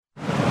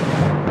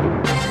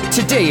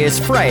Today is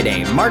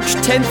Friday, March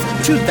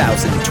 10th,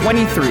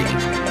 2023.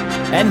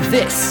 And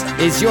this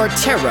is your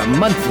Terra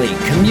Monthly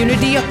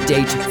Community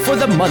Update for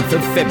the month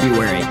of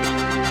February.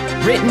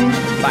 Written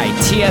by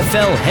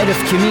TFL Head of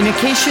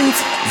Communications,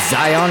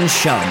 Zion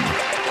Shum.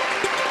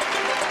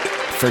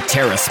 For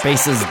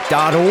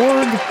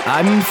TerraSpaces.org,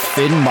 I'm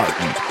Finn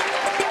Martin.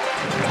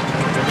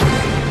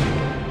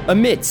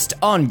 Amidst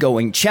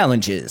ongoing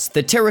challenges,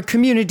 the Terra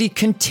community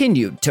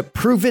continued to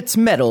prove its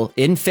mettle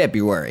in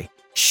February,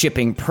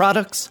 shipping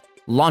products,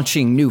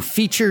 launching new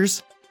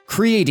features,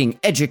 creating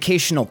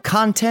educational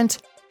content,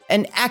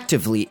 and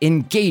actively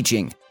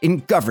engaging in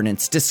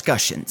governance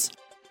discussions.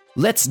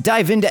 Let's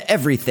dive into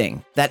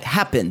everything that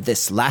happened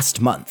this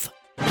last month.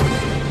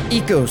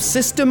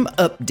 Ecosystem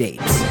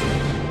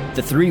updates.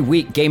 The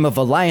 3-week Game of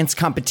Alliance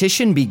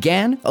competition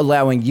began,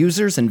 allowing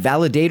users and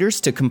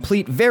validators to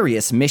complete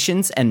various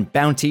missions and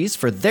bounties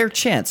for their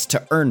chance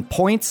to earn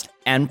points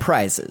and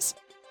prizes.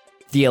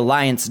 The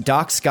Alliance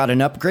docs got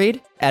an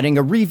upgrade, adding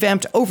a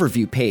revamped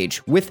overview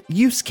page with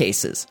use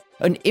cases,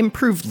 an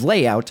improved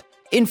layout,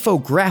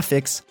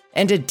 infographics,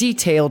 and a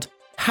detailed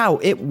How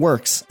It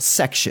Works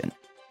section.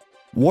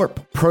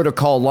 Warp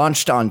Protocol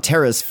launched on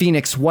Terra's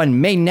Phoenix 1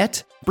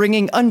 mainnet,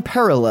 bringing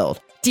unparalleled,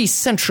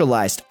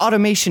 decentralized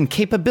automation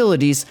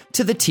capabilities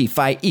to the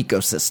TFI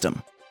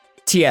ecosystem.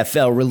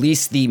 TFL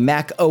released the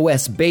Mac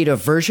OS beta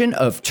version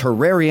of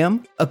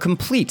Terrarium, a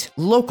complete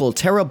local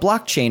Terra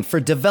blockchain for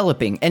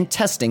developing and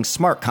testing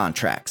smart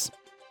contracts.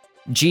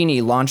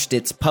 Genie launched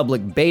its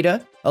public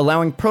beta,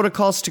 allowing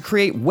protocols to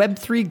create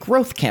Web3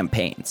 growth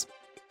campaigns.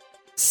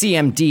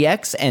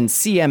 CMDX and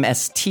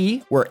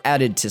CMST were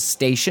added to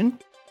Station.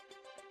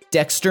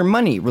 Dexter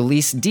Money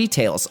released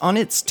details on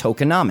its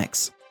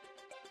tokenomics.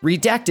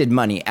 Redacted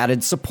Money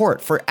added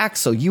support for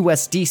Axel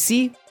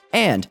USDC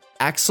and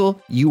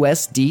Axel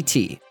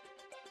USDT.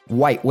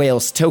 White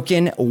Whale's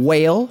token,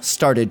 Whale,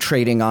 started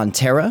trading on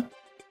Terra.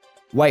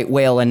 White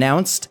Whale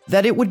announced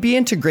that it would be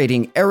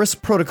integrating Eris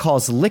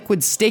Protocol's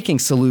liquid staking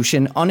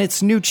solution on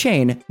its new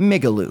chain,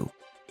 Migaloo.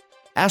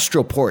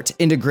 Astroport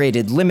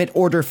integrated limit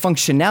order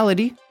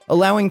functionality,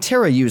 allowing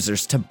Terra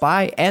users to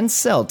buy and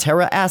sell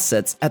Terra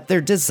assets at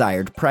their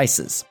desired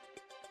prices.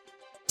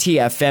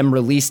 TFM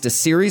released a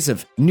series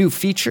of new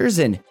features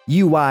and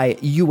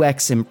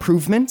UI/UX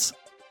improvements.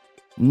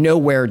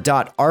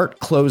 Nowhere.art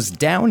closed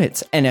down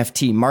its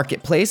NFT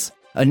marketplace,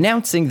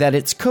 announcing that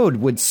its code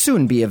would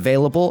soon be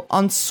available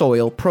on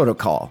Soil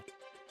Protocol.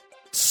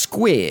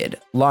 Squid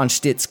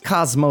launched its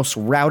Cosmos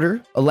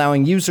router,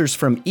 allowing users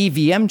from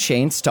EVM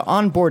chains to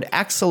onboard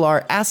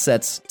Axelar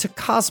assets to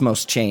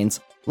Cosmos chains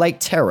like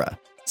Terra,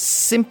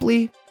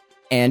 simply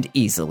and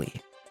easily.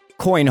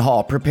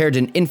 CoinHall prepared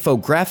an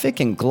infographic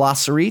and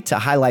glossary to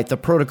highlight the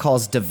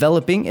protocols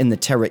developing in the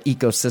Terra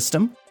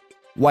ecosystem.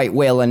 White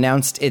Whale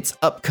announced its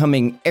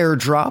upcoming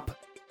airdrop.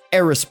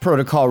 Eris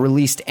Protocol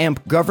released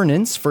AMP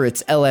governance for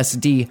its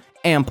LSD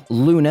AMP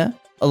Luna,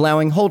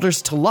 allowing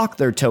holders to lock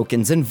their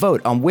tokens and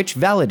vote on which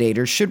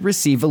validator should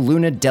receive a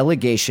Luna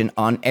delegation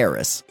on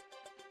Eris.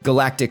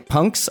 Galactic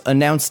Punks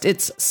announced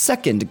its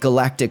second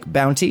Galactic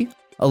Bounty,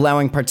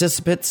 allowing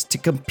participants to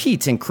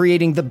compete in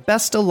creating the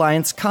best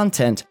Alliance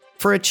content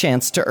for a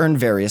chance to earn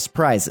various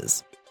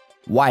prizes.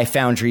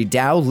 YFoundry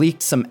DAO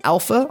leaked some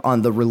alpha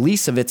on the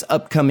release of its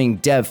upcoming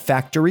Dev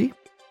Factory.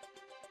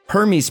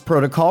 Hermes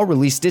Protocol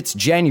released its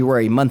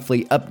January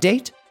monthly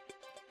update.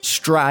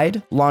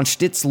 Stride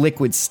launched its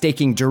liquid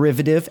staking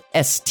derivative,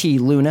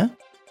 ST Luna.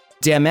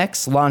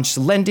 Demex launched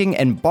lending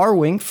and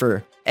borrowing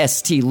for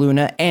ST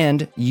Luna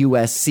and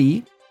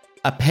USC.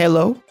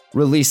 Apello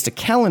released a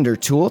calendar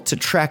tool to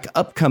track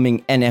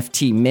upcoming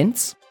NFT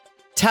mints.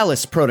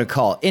 Talus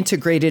Protocol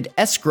integrated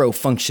escrow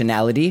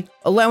functionality,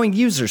 allowing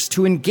users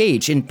to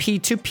engage in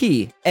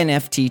P2P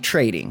NFT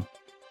trading.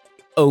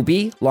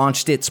 Obi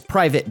launched its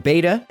private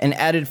beta and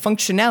added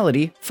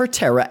functionality for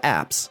Terra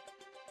apps.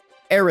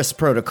 Eris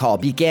Protocol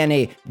began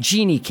a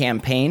Genie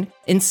campaign,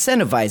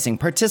 incentivizing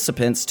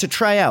participants to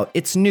try out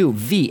its new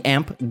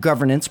VAMP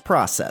governance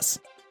process.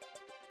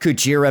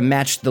 Kujira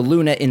matched the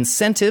Luna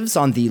incentives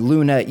on the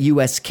Luna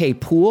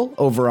USK pool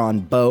over on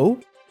Bo.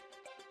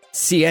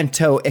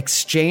 Ciento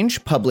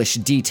Exchange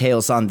published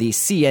details on the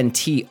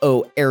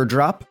CNTO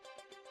airdrop.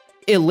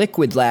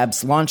 Illiquid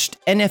Labs launched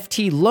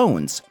NFT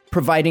loans,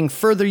 providing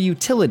further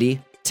utility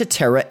to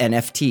Terra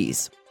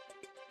NFTs.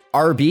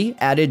 Arby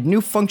added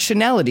new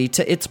functionality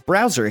to its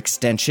browser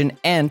extension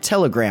and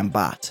Telegram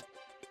bot.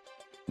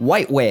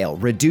 White Whale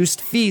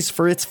reduced fees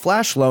for its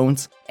flash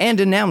loans and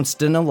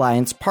announced an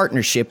alliance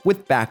partnership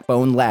with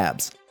Backbone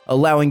Labs,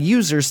 allowing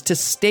users to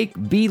stake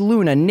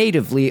B-Luna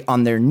natively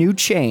on their new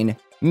chain,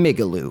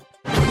 Migaloo.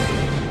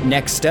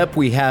 Next up,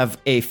 we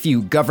have a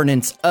few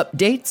governance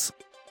updates.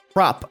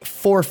 Prop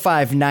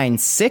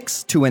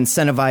 4596 to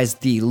incentivize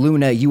the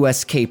Luna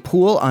USK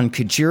pool on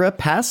Kujira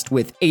passed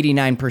with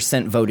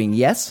 89% voting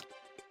yes.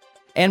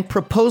 And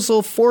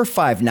Proposal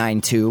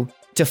 4592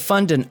 to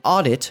fund an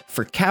audit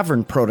for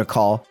Cavern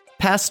Protocol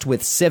passed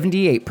with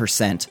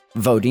 78%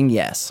 voting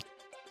yes.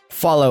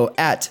 Follow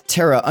at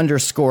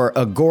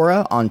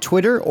Terra_Agora on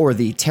Twitter or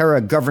the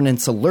Terra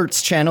Governance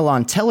Alerts channel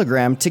on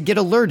Telegram to get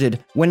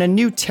alerted when a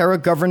new Terra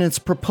governance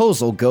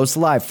proposal goes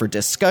live for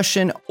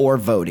discussion or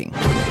voting.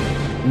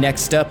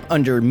 Next up,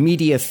 under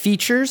Media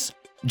Features,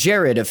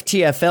 Jared of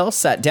TFL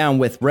sat down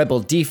with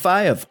Rebel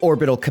DeFi of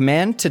Orbital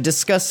Command to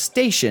discuss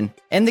Station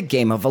and the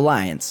Game of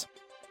Alliance.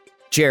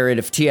 Jared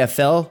of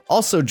TFL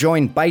also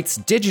joined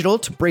Bytes Digital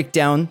to break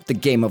down the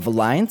Game of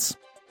Alliance.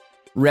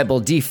 Rebel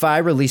DeFi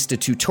released a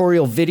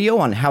tutorial video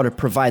on how to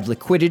provide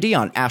liquidity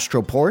on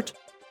Astroport.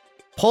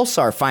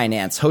 Pulsar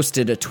Finance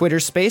hosted a Twitter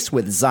space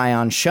with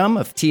Zion Shum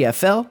of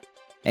TFL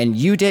and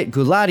Udit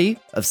Gulati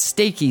of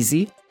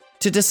StakeEasy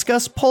to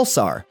discuss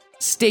Pulsar,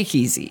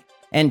 StakeEasy,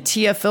 and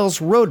TFL's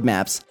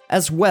roadmaps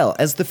as well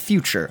as the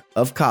future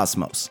of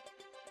Cosmos.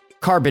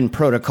 Carbon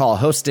Protocol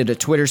hosted a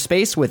Twitter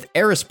space with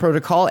Eris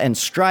Protocol and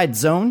Stride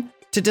Zone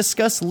to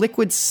discuss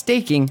liquid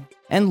staking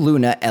and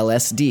Luna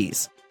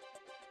LSDs.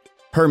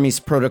 Hermes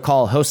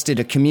Protocol hosted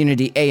a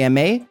community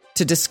AMA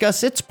to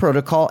discuss its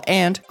protocol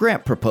and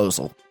grant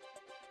proposal.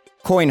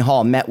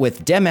 CoinHall met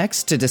with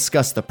Demex to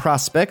discuss the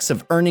prospects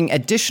of earning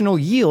additional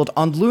yield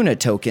on Luna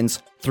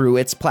tokens through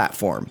its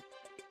platform.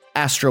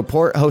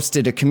 Astroport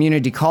hosted a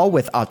community call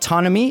with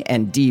Autonomy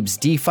and Deebs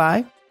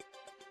DeFi.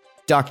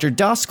 Dr.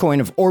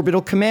 Doscoin of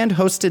Orbital Command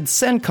hosted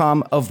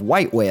CENTCOM of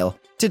White Whale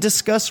to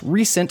discuss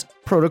recent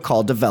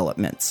protocol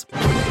developments.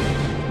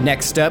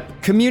 Next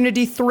up,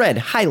 community thread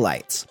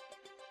highlights.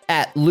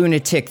 At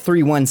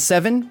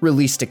Lunatic317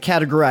 released a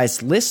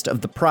categorized list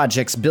of the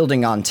projects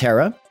building on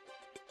Terra.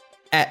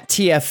 At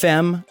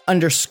TFM_com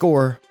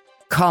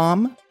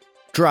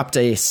dropped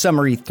a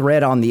summary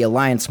thread on the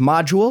Alliance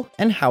module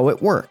and how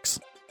it works.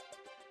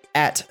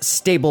 At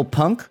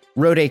StablePunk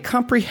wrote a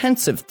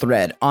comprehensive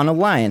thread on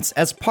Alliance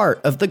as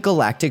part of the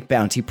Galactic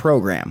Bounty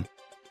program.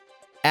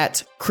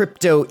 At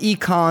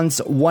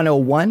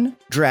CryptoEcons101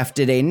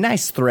 drafted a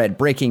nice thread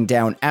breaking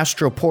down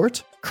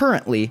Astroport,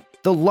 currently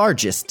the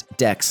largest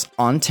DEX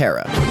on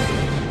Terra.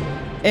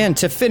 And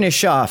to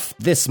finish off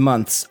this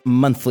month's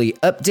monthly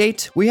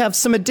update, we have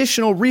some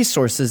additional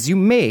resources you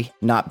may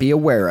not be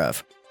aware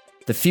of.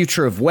 The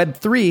future of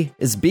Web3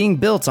 is being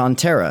built on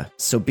Terra,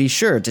 so be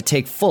sure to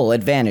take full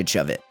advantage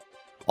of it.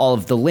 All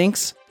of the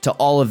links to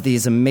all of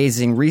these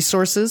amazing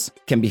resources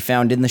can be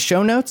found in the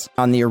show notes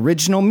on the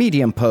original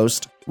Medium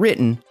post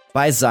written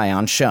by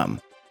Zion Shum.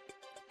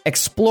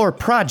 Explore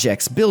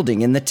projects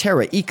building in the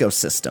Terra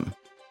ecosystem.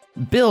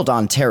 Build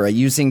on Terra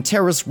using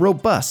Terra's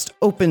robust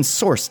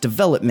open-source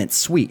development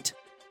suite.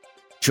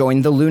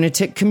 Join the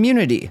Lunatic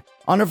community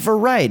on a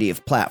variety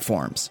of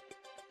platforms.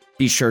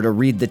 Be sure to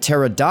read the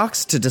Terra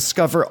docs to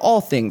discover all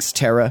things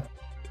Terra.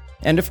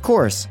 And of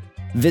course,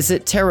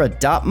 visit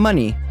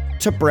terra.money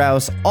to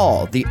browse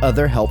all the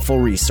other helpful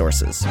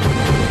resources.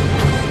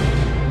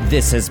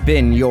 This has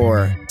been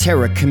your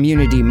Terra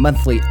Community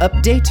Monthly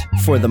Update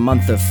for the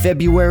month of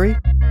February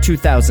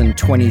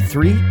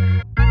 2023.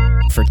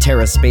 For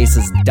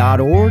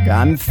TerraSpaces.org,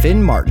 I'm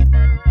Finn Martin.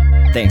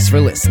 Thanks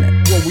for listening.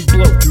 When we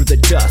blow through the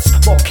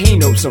dust,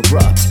 volcanoes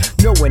erupt.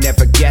 No one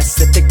ever guessed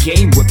that the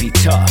game would be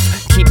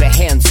tough. Keep your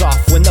hands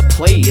off when the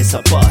play is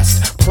a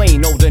bust.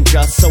 Plain old and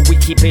just, so we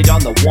keep it on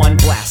the 1.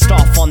 Blast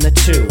off on the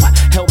 2.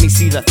 Help me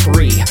see the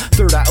 3.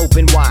 Third eye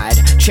open wide,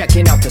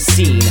 checking out the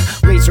scene.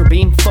 Laser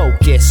beam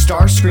focus,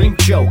 Starscream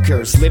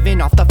jokers.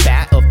 Living off the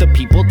fat of the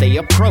people they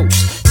approach.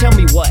 Tell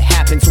me what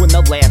happens when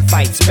the land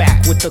fights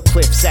back. With the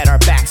cliffs at our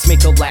backs,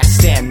 make the last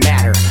stand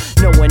matter.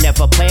 No one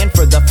ever planned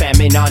for the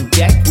famine on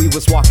deck. We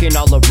was walking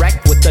all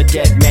erect with the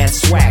dead man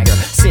swagger.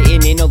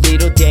 Sitting in a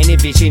little den,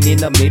 envisioning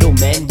the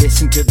middlemen.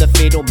 Listen to the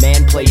fatal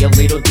man play a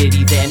little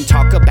ditty, then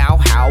talk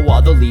about how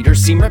all the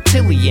leaders seem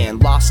reptilian.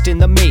 Lost in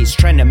the maze,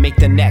 trying to make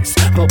the next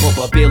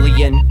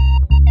billion.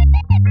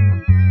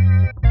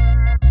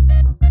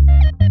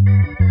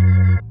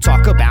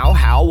 Talk about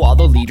how all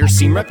the leaders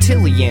seem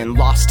reptilian.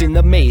 Lost in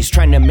the maze,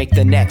 trying to make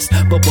the next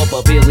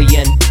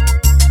billion.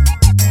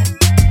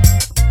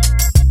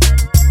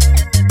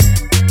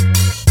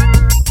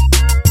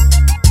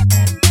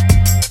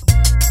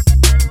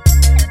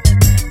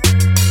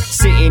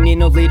 Sitting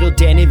in a little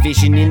den,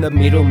 envisioning the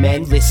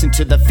middlemen. Listen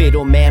to the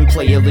fiddle man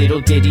play a little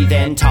ditty,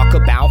 then talk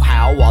about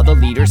how all the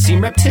leaders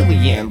seem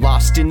reptilian.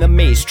 Lost in the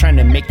maze, trying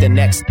to make the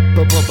next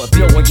No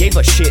one gave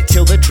a shit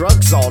till the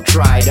drugs all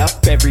dried up.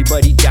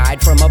 Everybody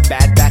died from a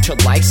bad batch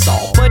of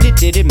Lysol. But it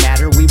didn't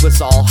matter, we was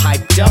all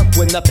hyped up.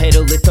 When the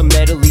pedal hit the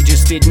metal, he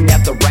just didn't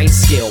have the right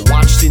skill.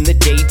 Watched in the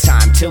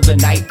daytime till the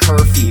night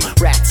curfew.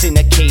 Rats in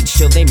a cage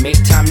till they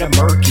make time to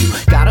murk you.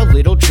 Got a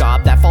little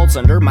job that falls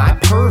under my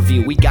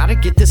purview. We gotta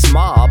get this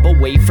mob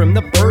away from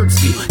the bird's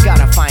view.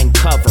 Gotta find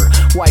cover,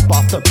 wipe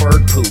off the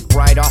bird poop.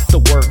 Right off the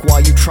work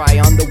while you try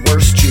on the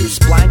worst juice.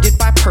 Blinded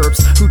by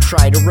perps who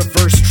try to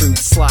reverse truth.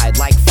 Slide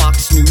like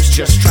Fox News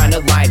just trying to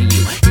lie to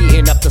you.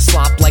 Eating up the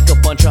slop like a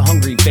bunch of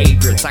hungry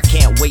vagrants. I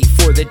can't wait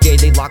for the day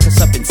they lock us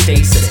up in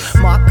stasis.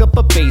 Mock up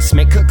a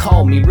basement, could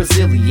call me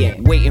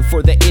resilient. Waiting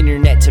for the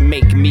internet to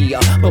make me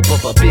a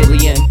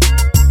billion.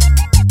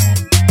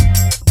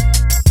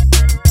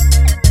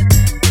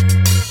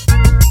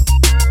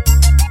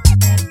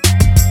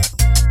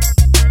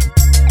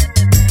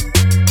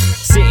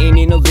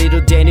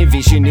 little den,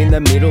 envisioning the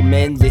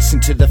middlemen. Listen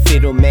to the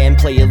fiddle man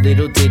play a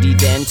little ditty,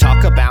 then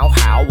talk about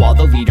how all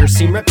the leaders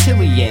seem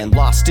reptilian,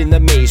 lost in the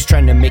maze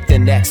trying to make the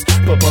next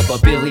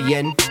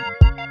billion.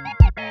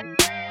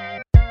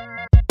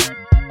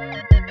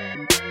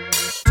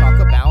 Talk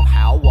about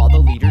how all the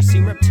leaders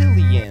seem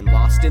reptilian,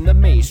 lost in the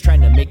maze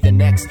trying to make the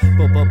next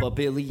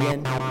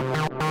billion.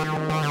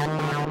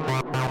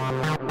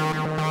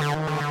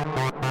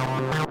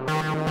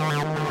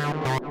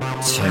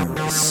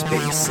 Terra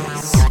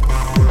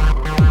Spaces.